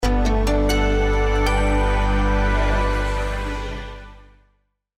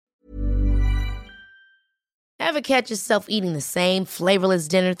Ever catch yourself eating the same flavorless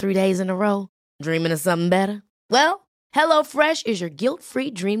dinner 3 days in a row? Dreaming of something better? Well, HelloFresh is your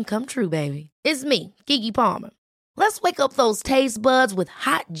guilt-free dream come true, baby. It's me, Keke Palmer. Let's wake up those taste buds with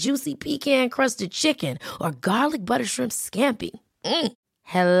hot, juicy pecan-crusted chicken or garlic butter shrimp scampi.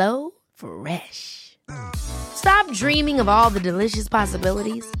 Hello Fresh. Stop dreaming of all the delicious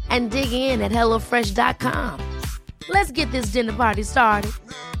possibilities and dig in at HelloFresh.com. Let's get this dinner party started.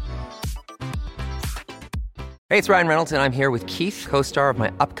 Hey, it's Ryan Reynolds, and I'm here with Keith, co-star of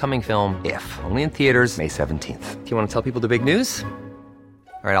my upcoming film, If, only in theaters May 17th. Do you want to tell people the big news?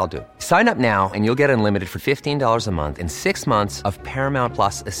 All right, I'll do it. Sign up now and you'll get unlimited for $15 a month and 6 months of Paramount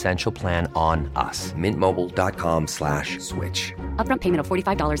Plus Essential Plan on us. MintMobile.com/switch. Upfront payment of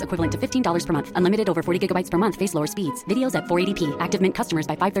 $45 equivalent to $15 per month. Unlimited over 40 gigabytes per month. Face lower speeds. Videos at 480p. Active Mint customers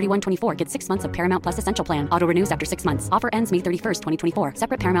by 531.24 get 6 months of Paramount Plus Essential Plan. Auto renews after 6 months. Offer ends May 31st, 2024.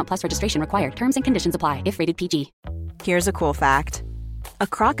 Separate Paramount Plus registration required. Terms and conditions apply if rated PG. Here's a cool fact. A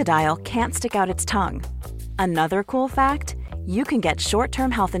crocodile can't stick out its tongue. Another cool fact, you can get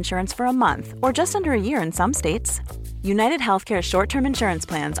short-term health insurance for a month or just under a year in some states. United Healthcare short-term insurance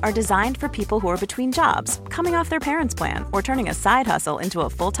plans are designed for people who are between jobs, coming off their parents' plan, or turning a side hustle into a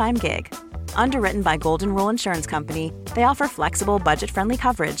full-time gig. Underwritten by Golden Rule Insurance Company, they offer flexible, budget-friendly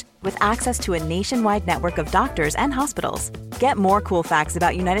coverage with access to a nationwide network of doctors and hospitals. Get more cool facts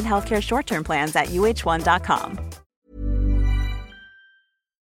about United Healthcare short-term plans at uh1.com.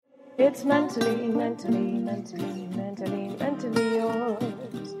 It's mentally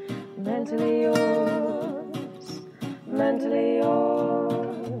yours. Mentally yours.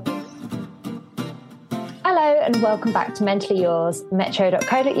 Hello and welcome back to Mentally Yours,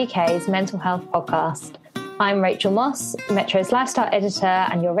 metro.co.uk's mental health podcast. I'm Rachel Moss, Metro's lifestyle editor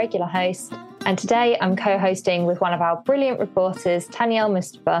and your regular host, and today I'm co-hosting with one of our brilliant reporters, Tanielle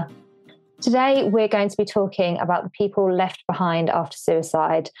Mustafa. Today we're going to be talking about the people left behind after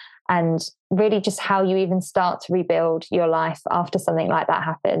suicide and really just how you even start to rebuild your life after something like that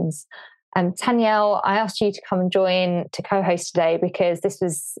happens. Tanielle, I asked you to come and join to co-host today because this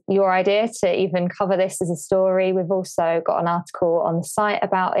was your idea to even cover this as a story. We've also got an article on the site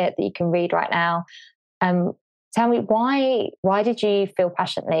about it that you can read right now. Tell me, why did you feel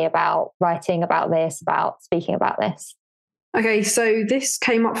passionately about writing about this, about speaking about this? Okay, so this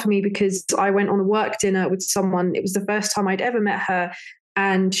came up for me because I went on a work dinner with someone. It was the first time I'd ever met her.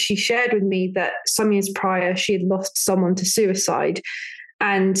 And she shared with me that some years prior, she had lost someone to suicide.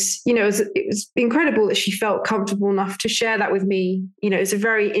 And, you know, it was incredible that she felt comfortable enough to share that with me. You know, it's a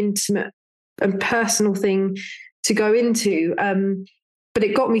very intimate and personal thing to go into. But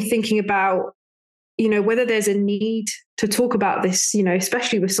it got me thinking about, you know, whether there's a need to talk about this, you know,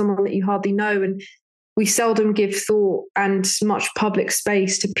 especially with someone that you hardly know. And we seldom give thought and much public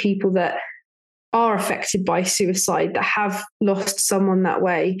space to people that are affected by suicide, that have lost someone that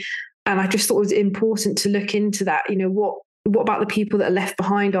way. And I just thought it was important to look into that. You know, what about the people that are left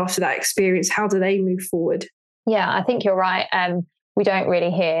behind after that experience? How do they move forward? Yeah, I think you're right. We don't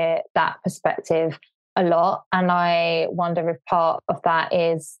really hear that perspective a lot. And I wonder if part of that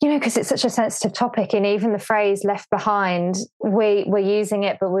is, you know, because it's such a sensitive topic, and even the phrase left behind, we're using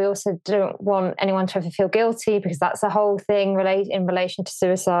it, but we also don't want anyone to ever feel guilty because that's the whole thing in relation to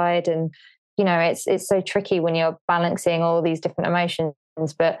suicide. And you know, it's so tricky when you're balancing all these different emotions.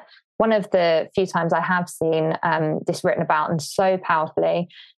 But one of the few times I have seen this written about and so powerfully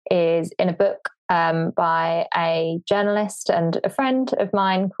is in a book by a journalist and a friend of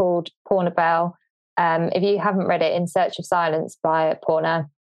mine called Porna Bell. If you haven't read it, In Search of Silence by Porna,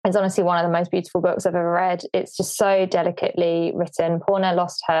 it's honestly one of the most beautiful books I've ever read. It's just so delicately written. Porna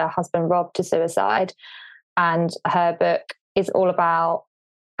lost her husband Rob to suicide, and her book is all about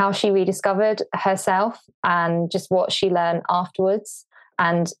how she rediscovered herself and just what she learned afterwards.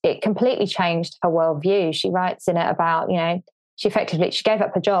 And it completely changed her worldview. She writes in it about, you know, she gave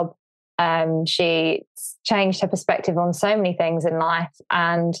up her job. She changed her perspective on so many things in life.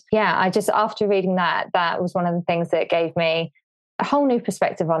 And yeah, after reading that was one of the things that gave me a whole new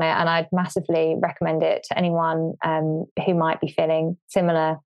perspective on it. And I'd massively recommend it to anyone who might be feeling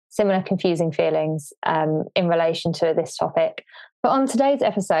similar confusing feelings in relation to this topic. But on today's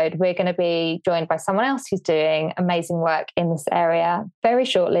episode, we're going to be joined by someone else who's doing amazing work in this area. Very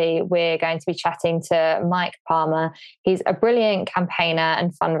shortly, we're going to be chatting to Mike Palmer. He's a brilliant campaigner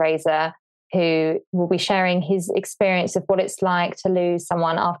and fundraiser who will be sharing his experience of what it's like to lose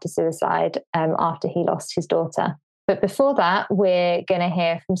someone after suicide, after he lost his daughter. But before that, we're going to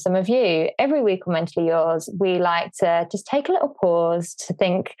hear from some of you. Every week on Mentally Yours, we like to just take a little pause to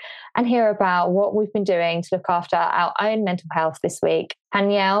think and hear about what we've been doing to look after our own mental health this week.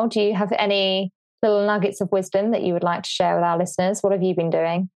 Danielle, do you have any little nuggets of wisdom that you would like to share with our listeners? What have you been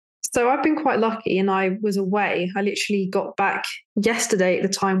doing? So I've been quite lucky and I was away. I literally got back yesterday at the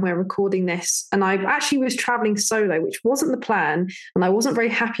time we're recording this. And I actually was traveling solo, which wasn't the plan. And I wasn't very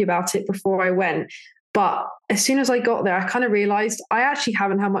happy about it before I went. But as soon as I got there, I kind of realized I actually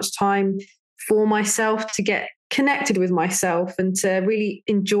haven't had much time for myself to get connected with myself and to really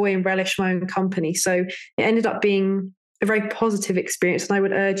enjoy and relish my own company. So it ended up being a very positive experience. And I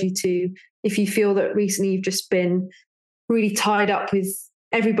would urge you to, if you feel that recently you've just been really tied up with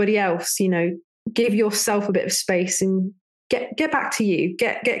everybody else, give yourself a bit of space and get back to you,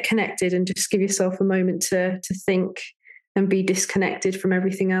 get connected, and just give yourself a moment to think and be disconnected from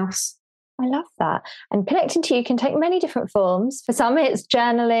everything else. I love that. And connecting to you can take many different forms. For some, it's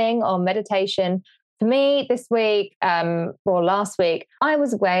journaling or meditation. For me, this week, or last week, I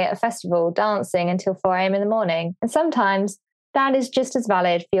was away at a festival dancing until 4 a.m. in the morning. And sometimes that is just as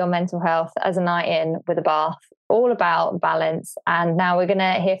valid for your mental health as a night in with a bath. All about balance. And now we're going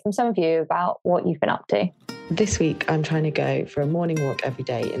to hear from some of you about what you've been up to. This week, I'm trying to go for a morning walk every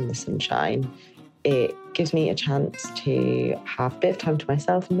day in the sunshine. It gives me a chance to have a bit of time to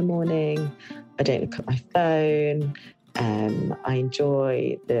myself in the morning. I don't look at my phone. I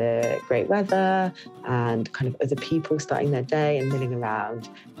enjoy the great weather and kind of other people starting their day and milling around.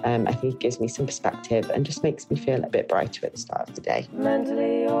 I think it gives me some perspective and just makes me feel a bit brighter at the start of the day.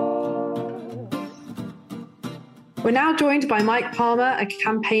 Mentally yours. We're now joined by Mike Palmer, a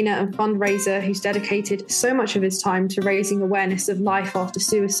campaigner and fundraiser who's dedicated so much of his time to raising awareness of life after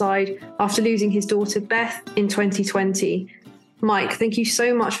suicide after losing his daughter Beth in 2020. Mike, thank you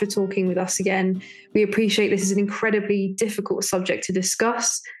so much for talking with us again. We appreciate this is an incredibly difficult subject to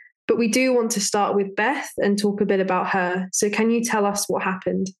discuss, but we do want to start with Beth and talk a bit about her. So can you tell us what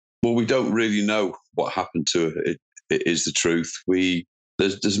happened? Well, we don't really know what happened to her. It is the truth.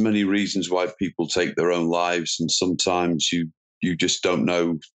 There's many reasons why people take their own lives, and sometimes you just don't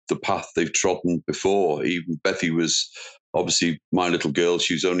know the path they've trodden before. Even Bethy was obviously my little girl.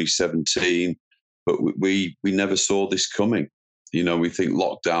 She was only 17, but we never saw this coming. We think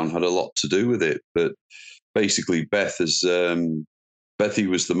lockdown had a lot to do with it, but basically Bethy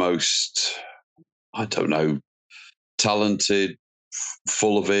was the most, I don't know, talented,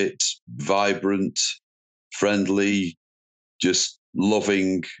 full of it, vibrant, friendly, just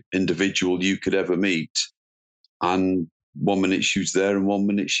loving individual you could ever meet. And 1 minute she was there and 1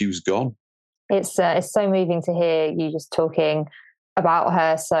 minute she was gone. It's so moving to hear you just talking about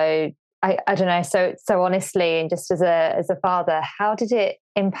her. So I don't know, so honestly, and just as a father, how did it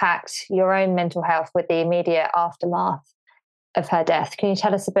impact your own mental health with the immediate aftermath of her death? Can you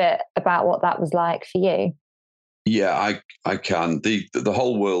tell us a bit about what that was like for you? Yeah, I can. The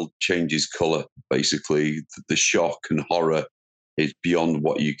whole world changes colour, basically. The shock and horror is beyond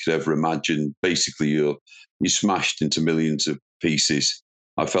what you could ever imagine. Basically, you're smashed into millions of pieces.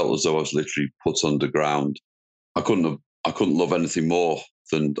 I felt as though I was literally put underground. I couldn't love anything more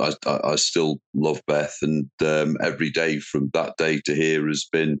than I still love Beth, and every day from that day to here has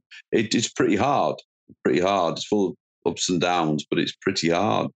been it's pretty hard. It's full of ups and downs, but it's pretty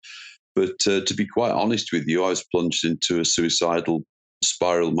hard. But to be quite honest with you, I was plunged into a suicidal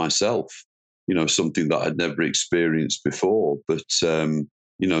spiral myself. Something that I'd never experienced before. But the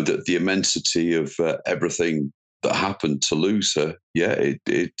immensity of everything that happened to lose her, yeah,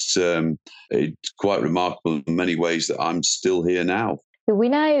 it's quite remarkable in many ways that I'm still here now. We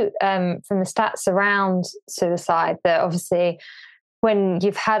know from the stats around suicide that obviously when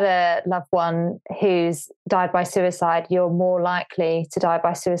you've had a loved one who's died by suicide, you're more likely to die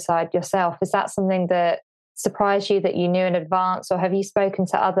by suicide yourself. Is that something that surprised you, that you knew in advance, or have you spoken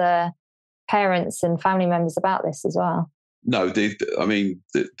to other parents and family members about this as well? No, the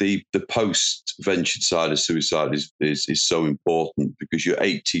post-ventured side of suicide is so important because you're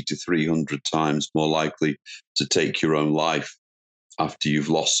 80 to 300 times more likely to take your own life after you've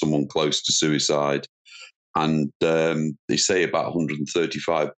lost someone close to suicide. And they say about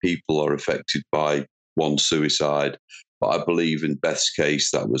 135 people are affected by one suicide. But I believe in Beth's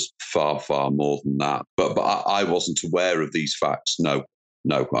case, that was far, far more than that. But I wasn't aware of these facts. No,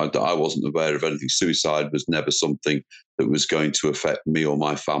 I wasn't aware of anything. Suicide was never something that was going to affect me or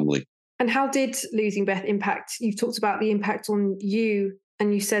my family. And how did losing Beth impact? You've talked about the impact on you,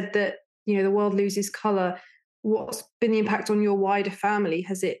 and you said that, the world loses colour. What's been the impact on your wider family?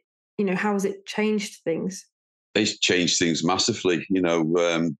 Has it, how has it changed things? It's changed things massively.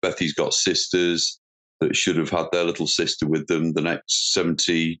 Bethy's got sisters that should have had their little sister with them the next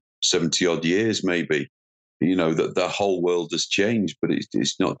 70 odd years, maybe. That the whole world has changed, but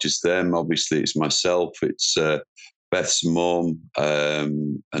it's not just them. Obviously, it's myself. It's Beth's mum, her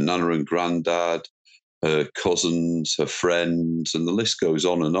nana and granddad, her cousins, her friends, and the list goes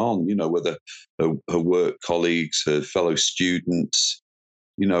on and on, whether her work colleagues, her fellow students.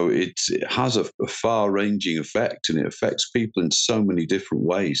 It has a far-ranging effect, and it affects people in so many different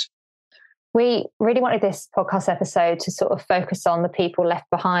ways. We really wanted this podcast episode to sort of focus on the people left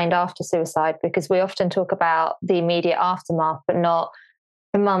behind after suicide, because we often talk about the immediate aftermath, but not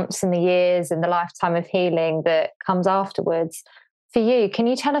the months and the years and the lifetime of healing that comes afterwards. For you, can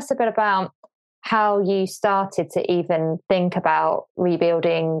you tell us a bit about how you started to even think about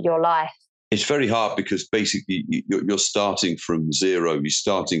rebuilding your life? It's very hard because basically you're starting from zero. You're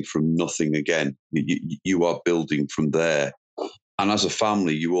starting from nothing again. You are building from there. And as a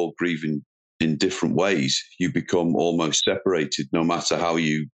family, you all grieve in different ways. You become almost separated, no matter how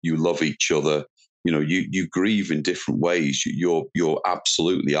you love each other. You grieve in different ways. You're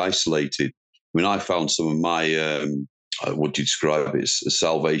absolutely isolated. I mean, I found some of my, what do you describe it as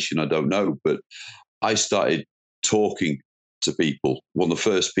salvation? I don't know, but I started talking to people. One of the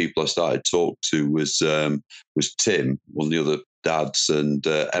first people I started to talk to was Tim, one of the other dads, and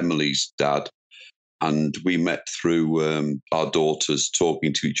Emily's dad. And we met through our daughters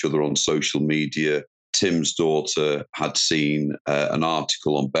talking to each other on social media. Tim's daughter had seen an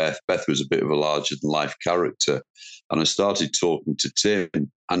article on Beth. Beth was a bit of a larger-than-life character. And I started talking to Tim,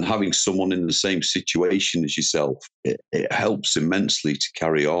 and having someone in the same situation as yourself, it helps immensely to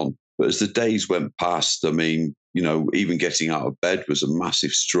carry on. But as the days went past, I mean, even getting out of bed was a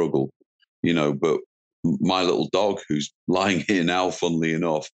massive struggle, but my little dog, who's lying here now, funnily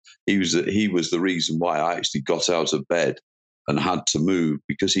enough, he was the reason why I actually got out of bed and had to move,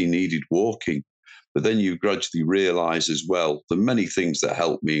 because he needed walking. But then you gradually realize as well the many things that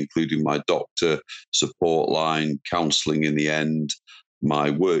helped me, including my doctor, support line, counselling in the end, my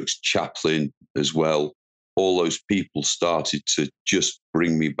works chaplain as well. All those people started to just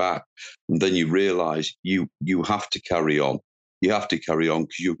bring me back. And then you realize you have to carry on. You have to carry on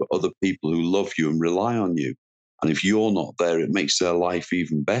because you've got other people who love you and rely on you. And if you're not there, it makes their life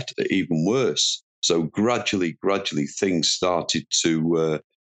even better, even worse. So gradually, things started to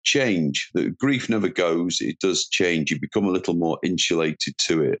change. The grief never goes. It does change. You become a little more insulated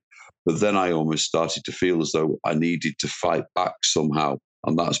to it. But then I almost started to feel as though I needed to fight back somehow.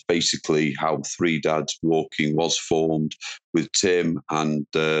 And that's basically how Three Dads Walking was formed, with Tim and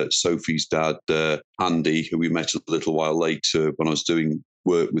Sophie's dad, Andy, who we met a little while later when I was doing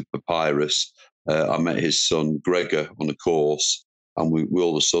work with Papyrus. I met his son, Gregor, on a course, and we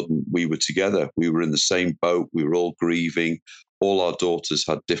all of a sudden, we were together. We were in the same boat. We were all grieving. All our daughters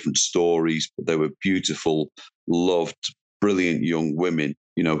had different stories, but they were beautiful, loved, brilliant young women,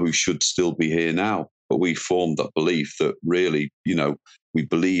 who should still be here now. But we formed that belief that really, we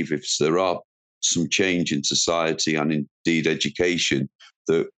believe if there are some change in society and indeed education,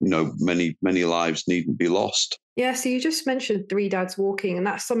 that, many lives needn't be lost. Yeah, so you just mentioned Three Dads Walking, and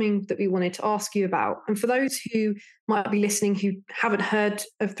that's something that we wanted to ask you about. And for those who might be listening who haven't heard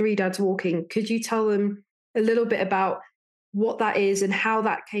of Three Dads Walking, could you tell them a little bit about what that is and how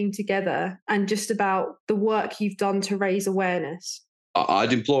that came together, and just about the work you've done to raise awareness?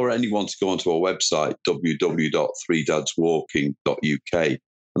 I'd implore anyone to go onto our website, www.threedadswalking.uk,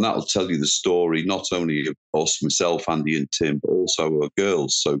 and that'll tell you the story, not only of us, myself, Andy and Tim, but also our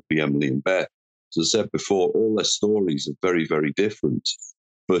girls, Sophie, Emily and Beth. As I said before, all their stories are very, very different.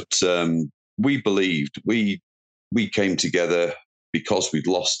 But we believed, we came together because we'd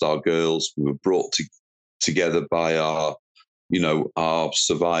lost our girls. We were brought together by our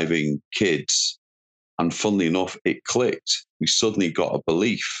surviving kids. And funnily enough, it clicked. We suddenly got a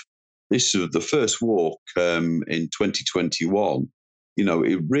belief. This was the first walk in 2021.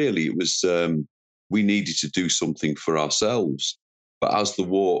 It was, we needed to do something for ourselves. But as the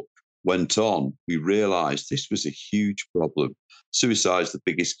walk went on, we realized this was a huge problem. Suicide is the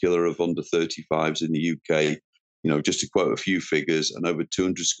biggest killer of under 35s in the UK. Just to quote a few figures, and over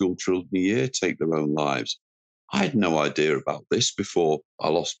 200 school children a year take their own lives. I had no idea about this before I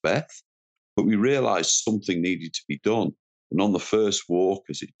lost Beth. But we realized something needed to be done. And on the first walk,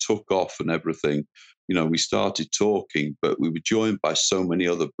 as it took off and everything, we started talking, but we were joined by so many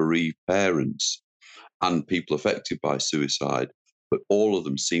other bereaved parents and people affected by suicide. But all of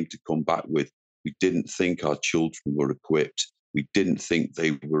them seemed to come back with, we didn't think our children were equipped. We didn't think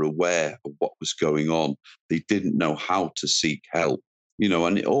they were aware of what was going on. They didn't know how to seek help.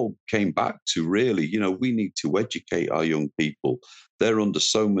 And it all came back to really, we need to educate our young people. They're under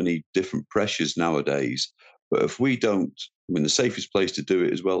so many different pressures nowadays. But if we don't, the safest place to do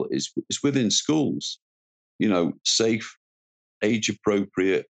it as well is within schools. Safe, age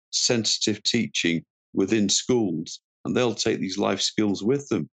appropriate, sensitive teaching within schools, and they'll take these life skills with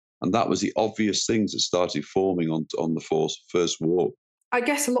them. And that was the obvious things that started forming on the first walk. I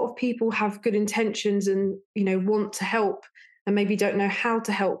guess a lot of people have good intentions and, want to help and maybe don't know how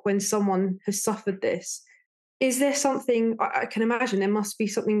to help when someone has suffered this. Is there something, I can imagine there must be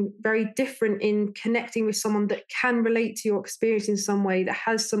something very different in connecting with someone that can relate to your experience in some way, that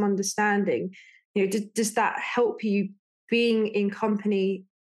has some understanding? Does that help you being in company,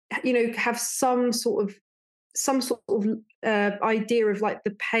 have some sort of idea of like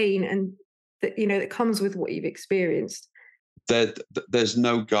the pain and that comes with what you've experienced? There's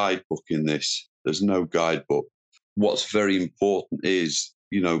no guidebook in this. There's no guidebook. What's very important is,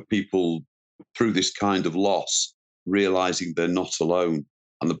 people through this kind of loss, realizing they're not alone.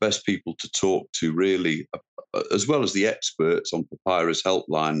 And the best people to talk to really, as well as the experts on Papyrus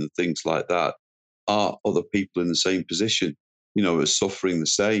Helpline and things like that, are other people in the same position, are suffering the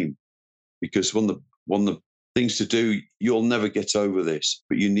same. Because one of the things to do, you'll never get over this,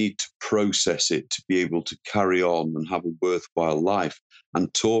 but you need to process it to be able to carry on and have a worthwhile life.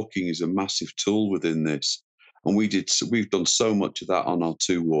 And talking is a massive tool within this. And we've done so much of that on our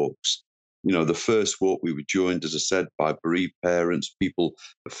 2 walks. The first walk we were joined, as I said, by bereaved parents, people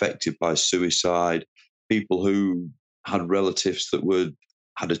affected by suicide, people who had relatives that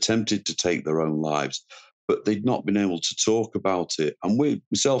had attempted to take their own lives, but they'd not been able to talk about it. And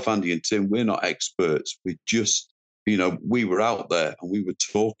myself, Andy and Tim, we're not experts. We just, we were out there and we were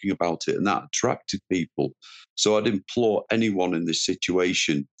talking about it, and that attracted people. So I'd implore anyone in this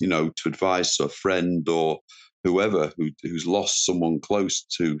situation, to advise a friend or whoever who's lost someone close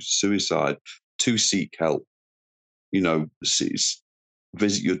to suicide to seek help.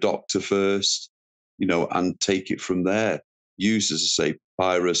 Visit your doctor first, and take it from there. Use, as I say,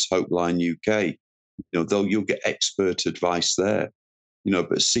 Papyrus Hopeline UK. You'll get expert advice there,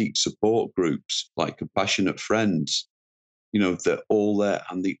 but seek support groups like Compassionate Friends. They're all there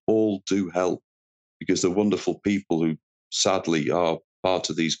and they all do help, because they're wonderful people who sadly are part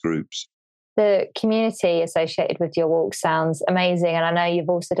of these groups. The community associated with your walk sounds amazing. And I know you've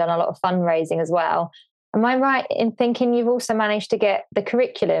also done a lot of fundraising as well. Am I right in thinking you've also managed to get the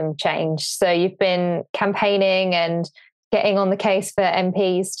curriculum changed? So you've been campaigning and getting on the case for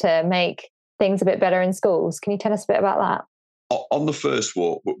MPs to make things a bit better in schools. Can you tell us a bit about that? On the first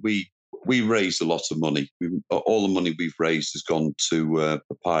walk, we raised a lot of money. All the money we've raised has gone to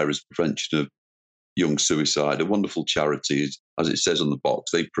Papyrus Prevention of Young Suicide, a wonderful charity. As it says on the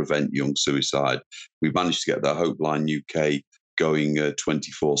box, they prevent young suicide. We've managed to get their Hopeline UK going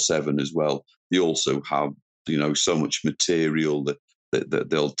 24/7 as well. They also have, so much material that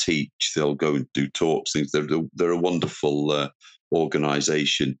they'll teach. They'll go and do talks, things. They're a wonderful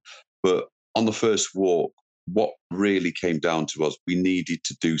organisation. But on the first walk, what really came down to us, we needed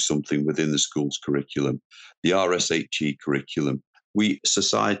to do something within the school's curriculum, the RSHE curriculum.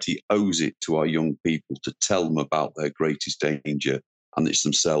 Society owes it to our young people to tell them about their greatest danger, and it's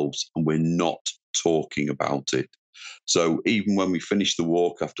themselves, and we're not talking about it. So even when we finished the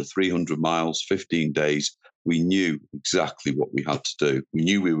walk after 300 miles, 15 days, we knew exactly what we had to do. We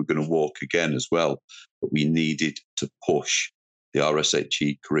knew we were going to walk again as well, but we needed to push the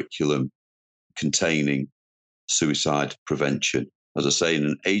RSHE curriculum containing suicide prevention, as I say, in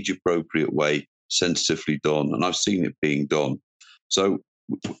an age-appropriate way, sensitively done, and I've seen it being done. So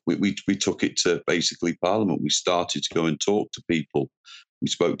we took it to basically Parliament. We started to go and talk to people. We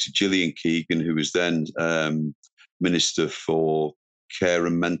spoke to Gillian Keegan, who was then Minister for Care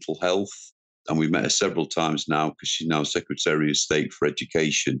and Mental Health, and we met her several times now because she's now Secretary of State for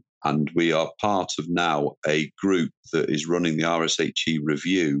Education. And we are part of now a group that is running the RSHE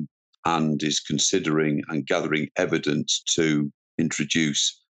review and is considering and gathering evidence to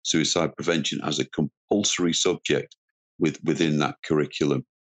introduce suicide prevention as a compulsory subject within that curriculum.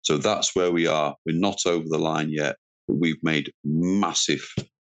 So that's where we are. We're not over the line yet, but we've made massive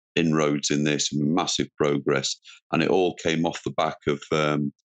inroads in this, massive progress. And it all came off the back of a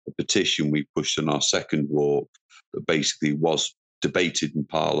petition we pushed on our second walk that basically was debated in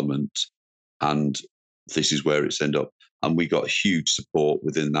Parliament. And this is where it's ended up. And we got huge support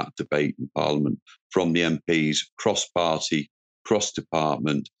within that debate in Parliament from the MPs, cross-party,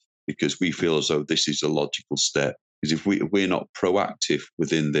 cross-department, because we feel as though this is a logical step. Because if we're not proactive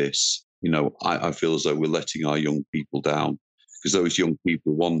within this, I feel as though we're letting our young people down. Because those young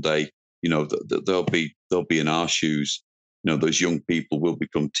people one day, they'll be in our shoes. Those young people will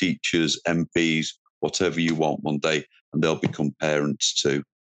become teachers, MPs, whatever you want one day, and they'll become parents too.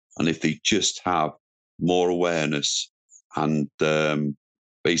 And if they just have more awareness and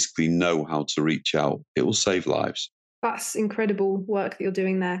basically know how to reach out, it will save lives. That's incredible work that you're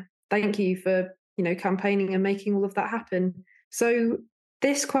doing there. Thank you for campaigning and making all of that happen. So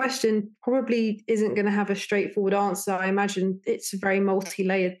this question probably isn't going to have a straightforward answer. I imagine it's a very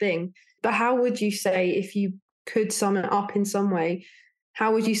multi-layered thing. But how would you say, if you could sum it up in some way,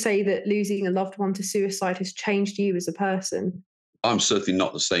 how would you say that losing a loved one to suicide has changed you as a person? I'm certainly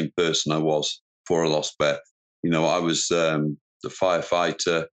not the same person I was before I lost Beth. I was the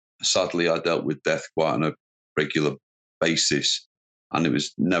firefighter. Sadly, I dealt with death quite on a regular basis. And it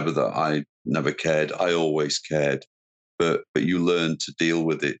was never that I never cared. I always cared. But you learn to deal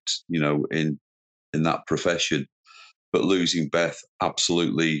with it, in that profession. But losing Beth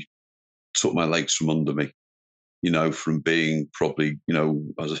absolutely took my legs from under me, from being probably,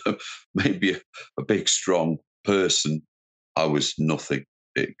 as maybe a big, strong person. I was nothing.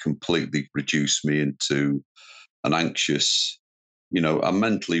 It completely reduced me into an anxious, a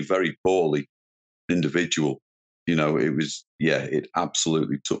mentally very poorly individual. It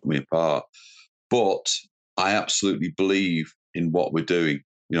absolutely took me apart. But I absolutely believe in what we're doing,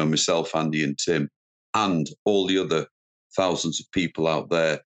 myself, Andy, and Tim, and all the other thousands of people out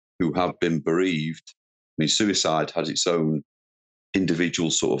there who have been bereaved. I mean, suicide has its own individual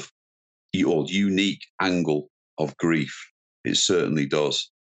sort of or unique angle of grief. It certainly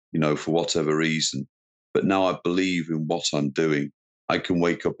does, for whatever reason. But now I believe in what I'm doing. I can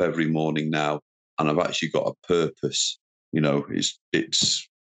wake up every morning now and I've actually got a purpose.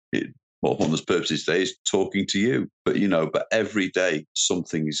 Well, one of the purposes today is talking to you, but every day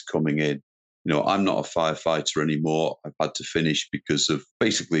something is coming in. I'm not a firefighter anymore. I've had to finish because of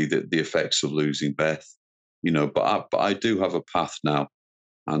basically the effects of losing Beth, but I do have a path now.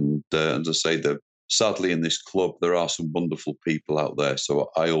 And as I say, sadly in this club, there are some wonderful people out there. So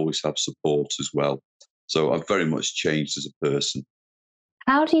I always have support as well. So I've very much changed as a person.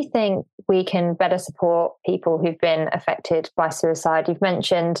 How do you think we can better support people who've been affected by suicide? You've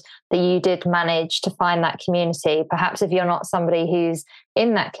mentioned that you did manage to find that community. Perhaps if you're not somebody who's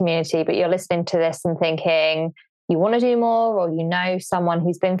in that community, but you're listening to this and thinking you want to do more, or someone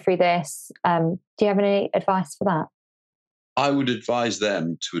who's been through this, do you have any advice for that? I would advise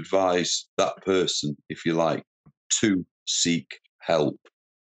them to advise that person, if you like, to seek help.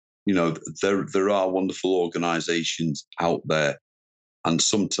 There are wonderful organisations out there. And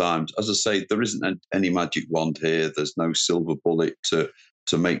sometimes, as I say, there isn't any magic wand here. There's no silver bullet to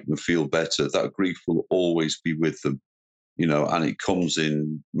make them feel better. That grief will always be with them, and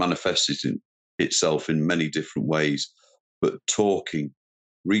it manifests itself in many different ways. But talking,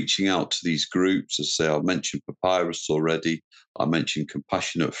 reaching out to these groups, as I say, I mentioned Papyrus already. I mentioned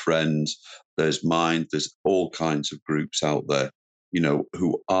Compassionate Friends. There's Mind. There's all kinds of groups out there,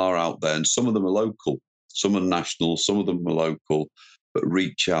 who are out there. And some of them are local, some are national, some of them are local. But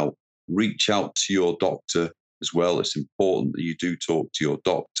reach out to your doctor as well. It's important that you do talk to your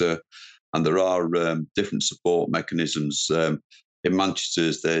doctor. And there are different support mechanisms. In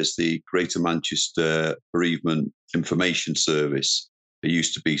Manchester, there's the Greater Manchester Bereavement Information Service. It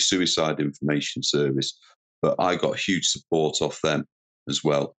used to be Suicide Information Service, but I got huge support off them as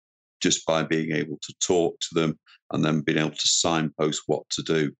well, just by being able to talk to them and then being able to signpost what to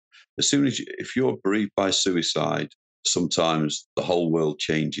do. If you're bereaved by suicide, sometimes the whole world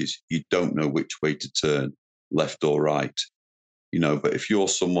changes. You don't know which way to turn, left or right. But if you're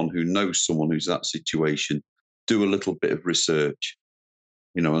someone who knows someone who's in that situation, do a little bit of research.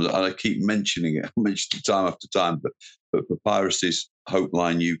 And I keep mentioning it, I mention it time after time, but Papyrus's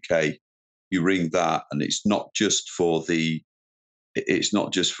Hopeline UK, you ring that, and it's not just for a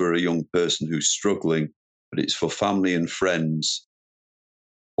young person who's struggling, but it's for family and friends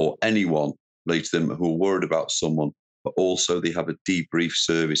or anyone related to them who are worried about someone. But also they have a debrief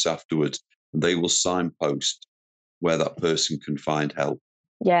service afterwards, and they will signpost where that person can find help.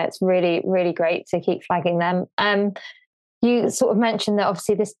 Yeah, it's really, really great to keep flagging them. You sort of mentioned that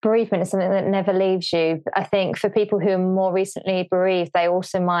obviously this bereavement is something that never leaves you. I think for people who are more recently bereaved, they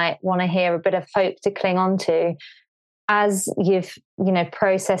also might want to hear a bit of hope to cling on to. As you've,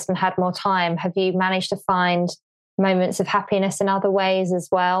 processed and had more time, have you managed to find moments of happiness in other ways as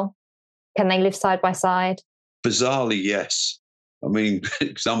well? Can they live side by side? Bizarrely, yes. I mean,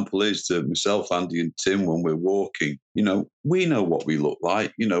 example is to myself, Andy, and Tim, when we're walking, we know what we look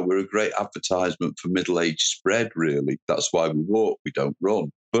like. We're a great advertisement for middle-aged spread, really. That's why we walk, we don't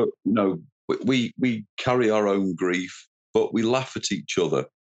run. But, we carry our own grief, but we laugh at each other.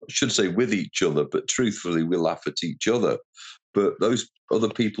 I should say with each other, but truthfully, we laugh at each other. But those other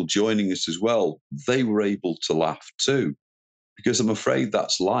people joining us as well, they were able to laugh too. Because I'm afraid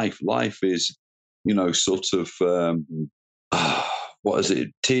that's life. Life is, sort of... what is it?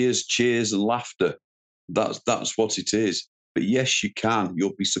 Tears, cheers, and laughter. That's what it is. But yes, you can.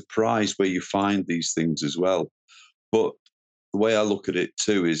 You'll be surprised where you find these things as well. But the way I look at it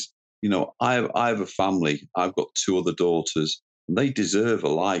too is, I have a family. I've got 2 other daughters, and they deserve a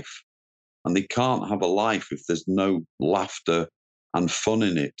life. And they can't have a life if there's no laughter and fun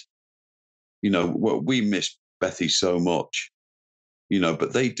in it. We miss Bethy so much,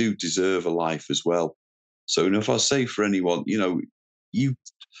 but they do deserve a life as well. So, if I say for anyone, you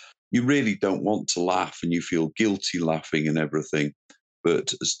really don't want to laugh and you feel guilty laughing and everything.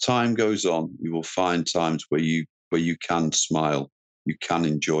 But as time goes on, you will find times where you can smile, you can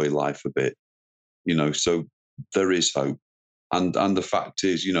enjoy life a bit, so there is hope. And the fact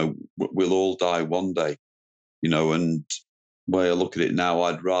is, we'll all die one day, and the way I look at it now,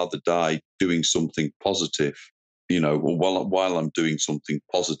 I'd rather die doing something positive, while I'm doing something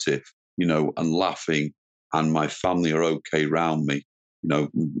positive, and laughing, and my family are okay around me,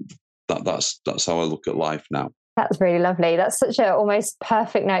 that's how I look at life now. That's really lovely. That's such an almost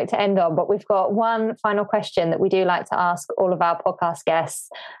perfect note to end on. But we've got one final question that we do like to ask all of our podcast guests.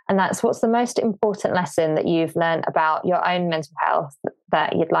 And that's, what's the most important lesson that you've learned about your own mental health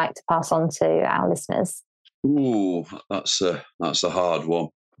that you'd like to pass on to our listeners? Ooh, that's a hard one.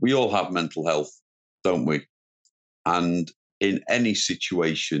 We all have mental health, don't we? And in any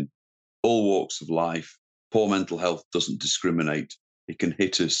situation, all walks of life, poor mental health doesn't discriminate. It can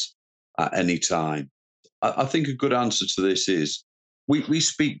hit us at any time. I think a good answer to this is we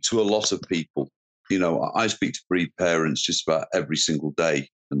speak to a lot of people. I speak to bereaved parents just about every single day.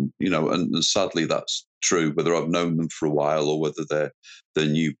 And, and sadly that's true, whether I've known them for a while or whether they're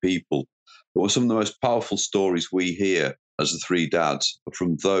new people. But some of the most powerful stories we hear as the 3 dads are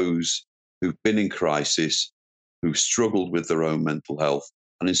from those who've been in crisis, who've struggled with their own mental health,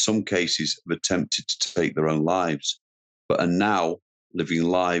 and in some cases have attempted to take their own lives, but are now living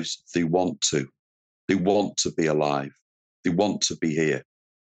lives they want to. They want to be alive. They want to be here.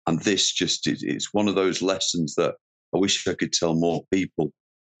 And this just it's one of those lessons that I wish I could tell more people.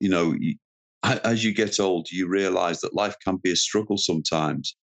 As you get older, you realize that life can be a struggle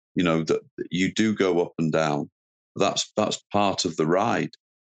sometimes, that you do go up and down. That's part of the ride,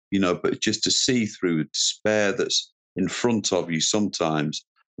 but just to see through despair that's in front of you sometimes.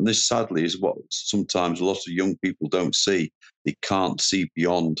 And this sadly is what sometimes a lot of young people don't see. They can't see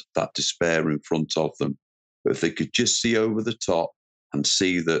beyond that despair in front of them. But if they could just see over the top and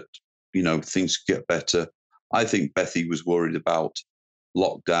see that, things get better. I think Bethy was worried about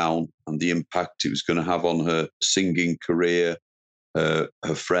lockdown and the impact it was going to have on her singing career, her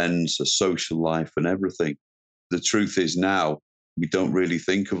friends, her social life and everything. The truth is now we don't really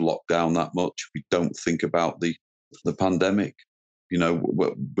think of lockdown that much. We don't think about the pandemic.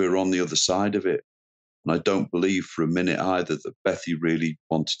 We're on the other side of it. And I don't believe for a minute either that Bethy really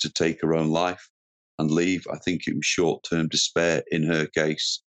wanted to take her own life and leave. I think it was short-term despair in her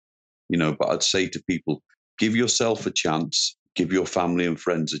case. But I'd say to people, give yourself a chance, give your family and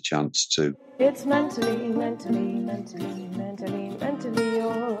friends a chance too. It's mentally yours.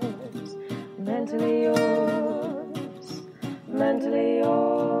 Mentally yours. Mentally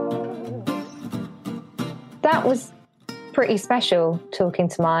yours. That was pretty special talking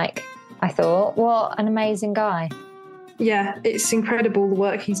to Mike, I thought. What an amazing guy. Yeah, it's incredible the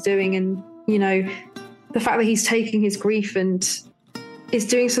work he's doing, and the fact that he's taking his grief and is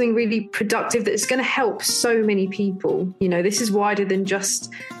doing something really productive that is going to help so many people. This is wider than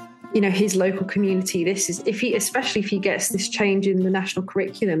just his local community. This is especially if he gets this change in the national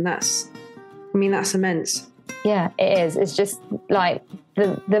curriculum, that's immense. Yeah, it is. It's just like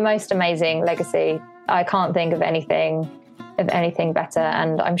the most amazing legacy. I can't think of anything better,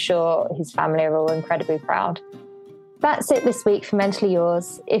 and I'm sure his family are all incredibly proud. That's it this week for Mentally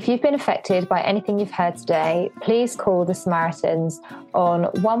Yours. If you've been affected by anything you've heard today, please call the Samaritans on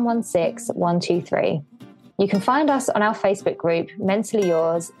 116 123. You can find us on our Facebook group, Mentally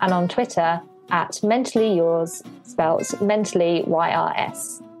Yours, and on Twitter at Mentally Yours, spelt Mentally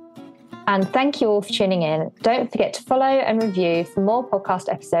YRS. And thank you all for tuning in. Don't forget to follow and review for more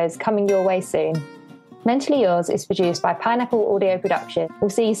podcast episodes coming your way soon. Mentally Yours is produced by Pineapple Audio Production.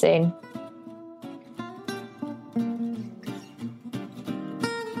 We'll see you soon.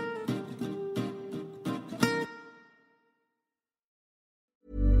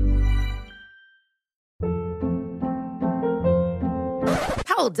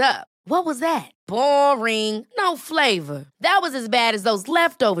 Hold up. What was that? Boring. No flavor. That was as bad as those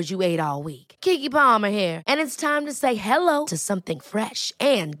leftovers you ate all week. Keke Palmer here. And it's time to say hello to something fresh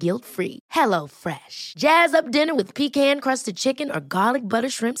and guilt-free. Hello Fresh. Jazz up dinner with pecan-crusted chicken or garlic butter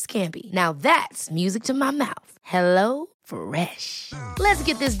shrimp scampi. Now that's music to my mouth. Hello Fresh. Let's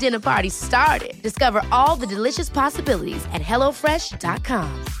get this dinner party started. Discover all the delicious possibilities at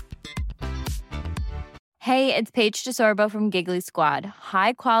hellofresh.com. Hey, it's Paige DeSorbo from Giggly Squad.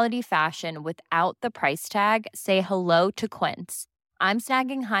 High quality fashion without the price tag. Say hello to Quince. I'm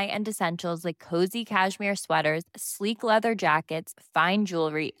snagging high-end essentials like cozy cashmere sweaters, sleek leather jackets, fine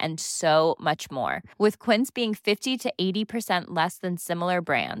jewelry, and so much more. With Quince being 50 to 80% less than similar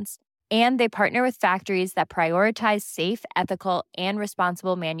brands. And they partner with factories that prioritize safe, ethical, and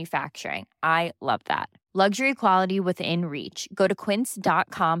responsible manufacturing. I love that. Luxury quality within reach. Go to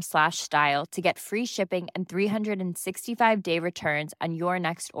quince.com/style to get free shipping and 365-day returns on your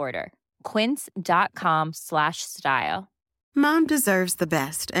next order. Quince.com/style. Mom deserves the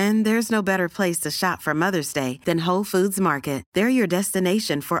best, and there's no better place to shop for Mother's Day than Whole Foods Market. They're your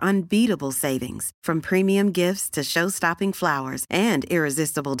destination for unbeatable savings, from premium gifts to show-stopping flowers and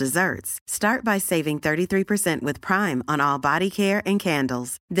irresistible desserts. Start by saving 33% with Prime on all body care and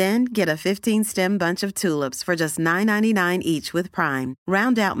candles. Then get a 15-stem bunch of tulips for just $9.99 each with Prime.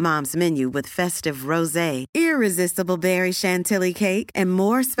 Round out Mom's menu with festive rosé, irresistible berry chantilly cake, and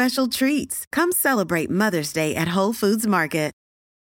more special treats. Come celebrate Mother's Day at Whole Foods Market.